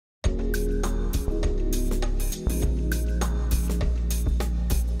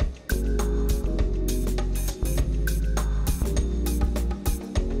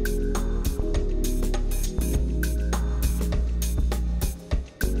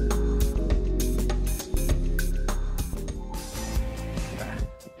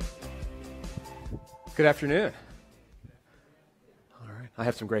Good afternoon. All right, I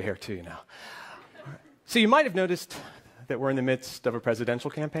have some gray hair too, you know. All right. So you might have noticed that we're in the midst of a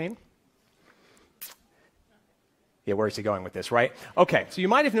presidential campaign. Yeah, where is he going with this, right? Okay, so you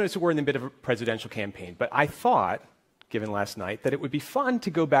might have noticed that we're in the middle of a presidential campaign, but I thought, given last night, that it would be fun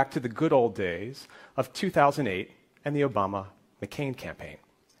to go back to the good old days of 2008 and the Obama-McCain campaign.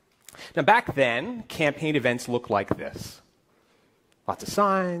 Now, back then, campaign events looked like this. Lots of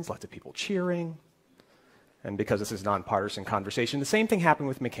signs, lots of people cheering. And because this is a nonpartisan conversation, the same thing happened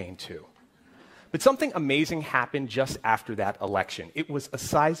with McCain, too. But something amazing happened just after that election. It was a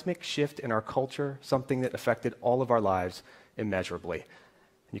seismic shift in our culture, something that affected all of our lives immeasurably.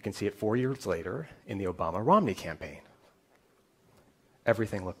 And you can see it 4 years later in the Obama-Romney campaign.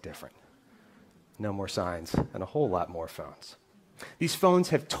 Everything looked different. No more signs and a whole lot more phones. These phones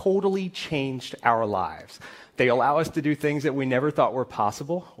have totally changed our lives. They allow us to do things that we never thought were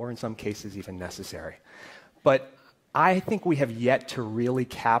possible, or in some cases even necessary. But I think we have yet to really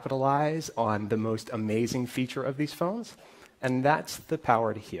capitalize on the most amazing feature of these phones, and that's the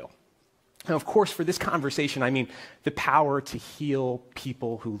power to heal. Now, of course, for this conversation, I mean the power to heal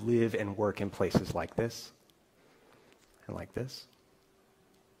people who live and work in places like this, and like this,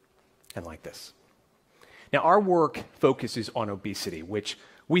 and like this. Now, our work focuses on obesity, which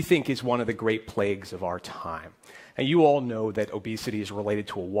we think is one of the great plagues of our time. And you all know that obesity is related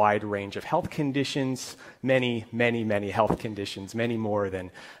to a wide range of health conditions, many, many, many health conditions, many more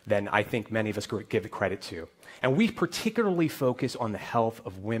than I think many of us give it credit to. And we particularly focus on the health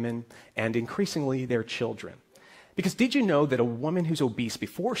of women and increasingly their children. Because did you know that a woman who's obese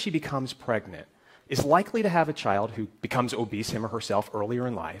before she becomes pregnant is likely to have a child who becomes obese, him or herself, earlier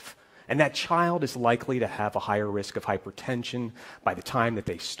in life? And that child is likely to have a higher risk of hypertension by the time that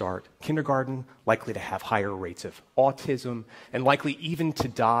they start kindergarten, likely to have higher rates of autism, and likely even to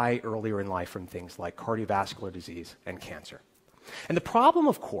die earlier in life from things like cardiovascular disease and cancer. And the problem,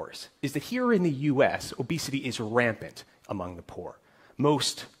 of course, is that here in the US, obesity is rampant among the poor.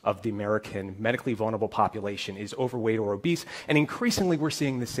 Most of the American medically vulnerable population is overweight or obese, and increasingly we're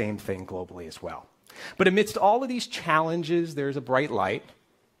seeing the same thing globally as well. But amidst all of these challenges, there's a bright light.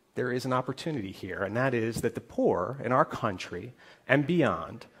 There is an opportunity here, and that is that the poor in our country and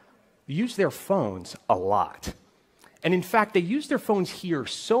beyond use their phones a lot. And in fact, they use their phones here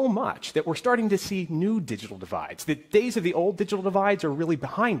so much that we're starting to see new digital divides. The days of the old digital divides are really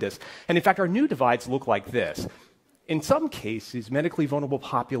behind us, and in fact, our new divides look like this. In some cases, medically vulnerable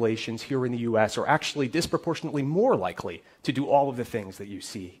populations here in the US are actually disproportionately more likely to do all of the things that you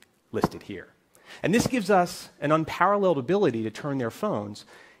see listed here. And this gives us an unparalleled ability to turn their phones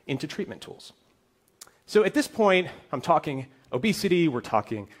into treatment tools. So at this point, I'm talking obesity, we're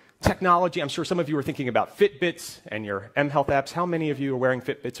talking technology. I'm sure some of you are thinking about Fitbits and your mHealth apps. How many of you are wearing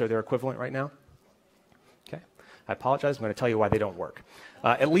Fitbits or their equivalent right now? Okay, I apologize, I'm going to tell you why they don't work,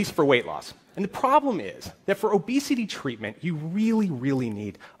 at least for weight loss. And the problem is that for obesity treatment, you really, really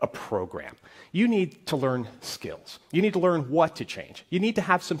need a program. You need to learn skills. You need to learn what to change. You need to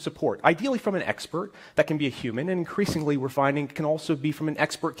have some support, ideally from an expert that can be a human, and increasingly we're finding it can also be from an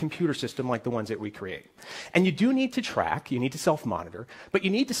expert computer system like the ones that we create. And you do need to track, you need to self-monitor, but you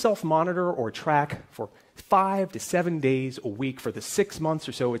need to self-monitor or track for 5 to 7 days a week for the 6 months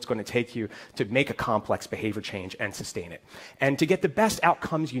or so it's going to take you to make a complex behavior change and sustain it. And to get the best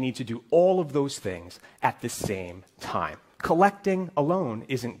outcomes, you need to do all of those things at the same time. Collecting alone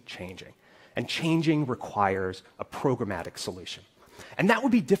isn't changing. And changing requires a programmatic solution. And that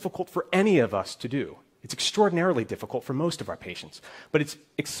would be difficult for any of us to do. It's extraordinarily difficult for most of our patients, but it's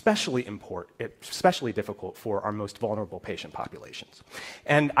especially difficult for our most vulnerable patient populations.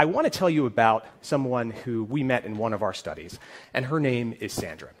 And I want to tell you about someone who we met in one of our studies, and her name is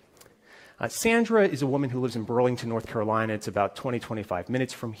Sandra. Sandra is a woman who lives in Burlington, North Carolina. It's about 20-25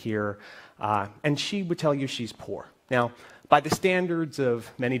 minutes from here, and she would tell you she's poor. Now, by the standards of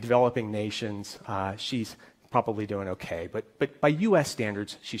many developing nations, she's probably doing okay, but by US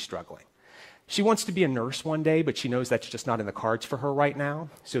standards, she's struggling. She wants to be a nurse one day, but she knows that's just not in the cards for her right now.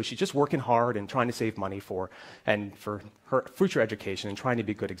 So she's just working hard and trying to save money for her future education and trying to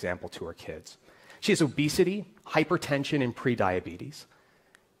be a good example to her kids. She has obesity, hypertension, and prediabetes.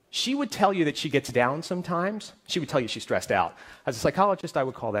 She would tell you that she gets down sometimes. She would tell you she's stressed out. As a psychologist, I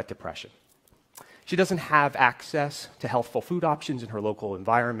would call that depression. She doesn't have access to healthful food options in her local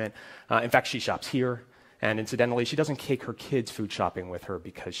environment. In fact, she shops here. And incidentally, she doesn't take her kids food shopping with her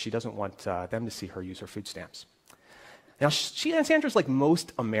because she doesn't want them to see her use her food stamps. Now, Sandra's like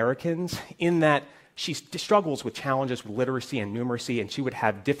most Americans in that she struggles with challenges with literacy and numeracy, and she would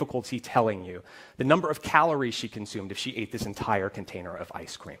have difficulty telling you the number of calories she consumed if she ate this entire container of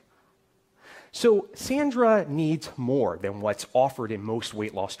ice cream. So Sandra needs more than what's offered in most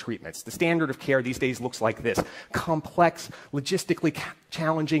weight loss treatments. The standard of care these days looks like this: complex, logistically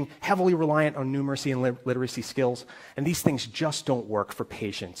challenging, heavily reliant on numeracy and literacy skills, and these things just don't work for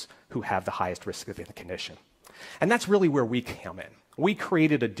patients who have the highest risk of the condition. And that's really where we come in. We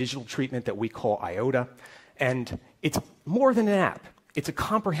created a digital treatment that we call IOTA, and it's more than an app. It's a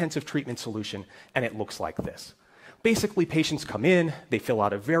comprehensive treatment solution, and it looks like this. Basically, patients come in, they fill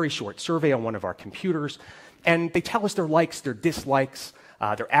out a very short survey on one of our computers, and they tell us their likes, their dislikes,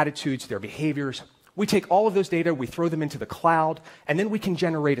 their attitudes, their behaviors. We take all of those data, we throw them into the cloud, and then we can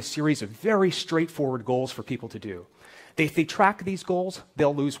generate a series of very straightforward goals for people to do. If they track these goals,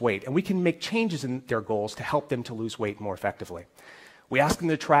 they'll lose weight, and we can make changes in their goals to help them to lose weight more effectively. We ask them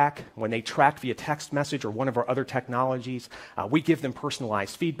to track. When they track via text message or one of our other technologies, we give them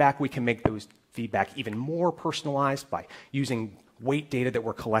personalized feedback. We can make those feedback even more personalized by using weight data that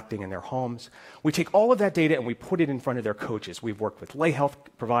we're collecting in their homes. We take all of that data and we put it in front of their coaches. We've worked with lay health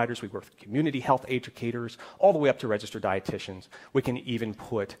providers, we've worked with community health educators, all the way up to registered dietitians. We can even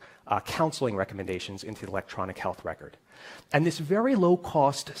put counseling recommendations into the electronic health record. And this very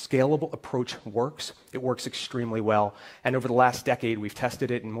low-cost, scalable approach works. It works extremely well. And over the last decade, we've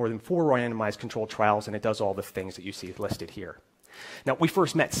tested it in more than 4 randomized controlled trials, and it does all the things that you see listed here. Now, we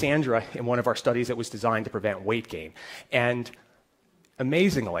first met Sandra in one of our studies that was designed to prevent weight gain. And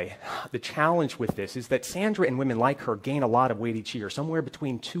amazingly, the challenge with this is that Sandra and women like her gain a lot of weight each year, somewhere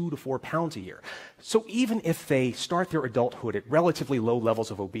between 2 to 4 pounds a year. So even if they start their adulthood at relatively low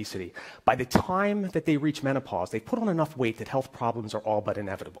levels of obesity, by the time that they reach menopause, they put on enough weight that health problems are all but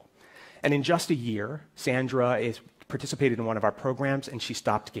inevitable. And in just a year, Sandra participated in one of our programs and she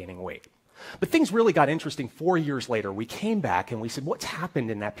stopped gaining weight. But things really got interesting 4 years later. We came back and we said, what's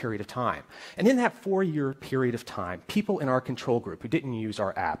happened in that period of time? And in that 4-year period of time, people in our control group who didn't use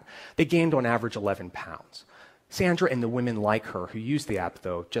our app, they gained on average 11 pounds. Sandra and the women like her who used the app,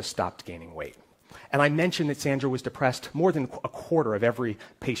 though, just stopped gaining weight. And I mentioned that Sandra was depressed. More than a quarter of every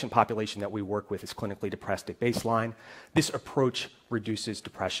patient population that we work with is clinically depressed at baseline. This approach reduces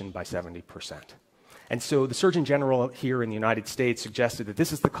depression by 70%. And so the Surgeon General here in the United States suggested that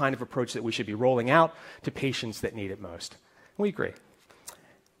this is the kind of approach that we should be rolling out to patients that need it most. And we agree.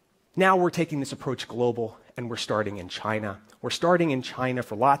 Now we're taking this approach global, and we're starting in China. We're starting in China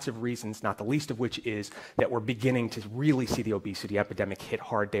for lots of reasons, not the least of which is that we're beginning to really see the obesity epidemic hit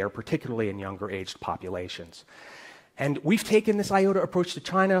hard there, particularly in younger-aged populations. And we've taken this IOTA approach to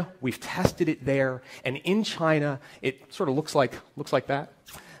China. We've tested it there. And in China, it sort of looks like that.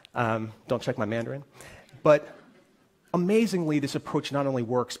 Don't check my Mandarin. But amazingly, this approach not only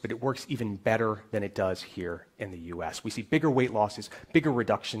works, but it works even better than it does here in the US. We see bigger weight losses, bigger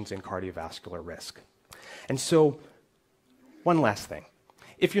reductions in cardiovascular risk. And so, one last thing.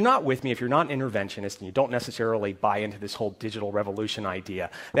 If you're not with me, if you're not an interventionist and you don't necessarily buy into this whole digital revolution idea,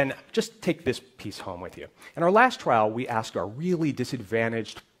 then just take this piece home with you. In our last trial, we asked our really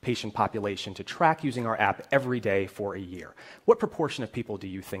disadvantaged patient population to track using our app every day for a year. What proportion of people do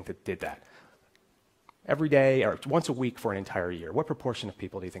you think that did that? Every day or once a week for an entire year. What proportion of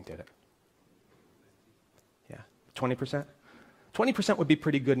people do you think did it? Yeah, 20%? 20% would be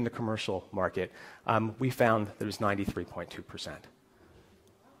pretty good in the commercial market. We found that it was 93.2%.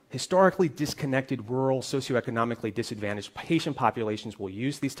 Historically disconnected, rural, socioeconomically disadvantaged patient populations will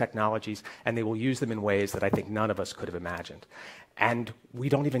use these technologies, and they will use them in ways that I think none of us could have imagined. And we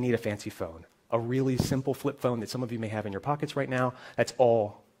don't even need a fancy phone. A really simple flip phone that some of you may have in your pockets right now, that's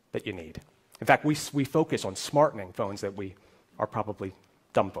all that you need. In fact, we focus on smartening phones that are probably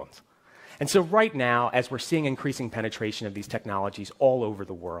dumb phones. And so right now, as we're seeing increasing penetration of these technologies all over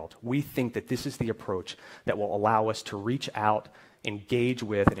the world, we think that this is the approach that will allow us to reach out, engage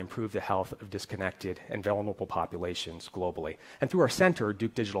with, and improve the health of disconnected and vulnerable populations globally. And through our center,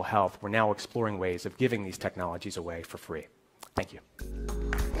 Duke Digital Health, we're now exploring ways of giving these technologies away for free. Thank you.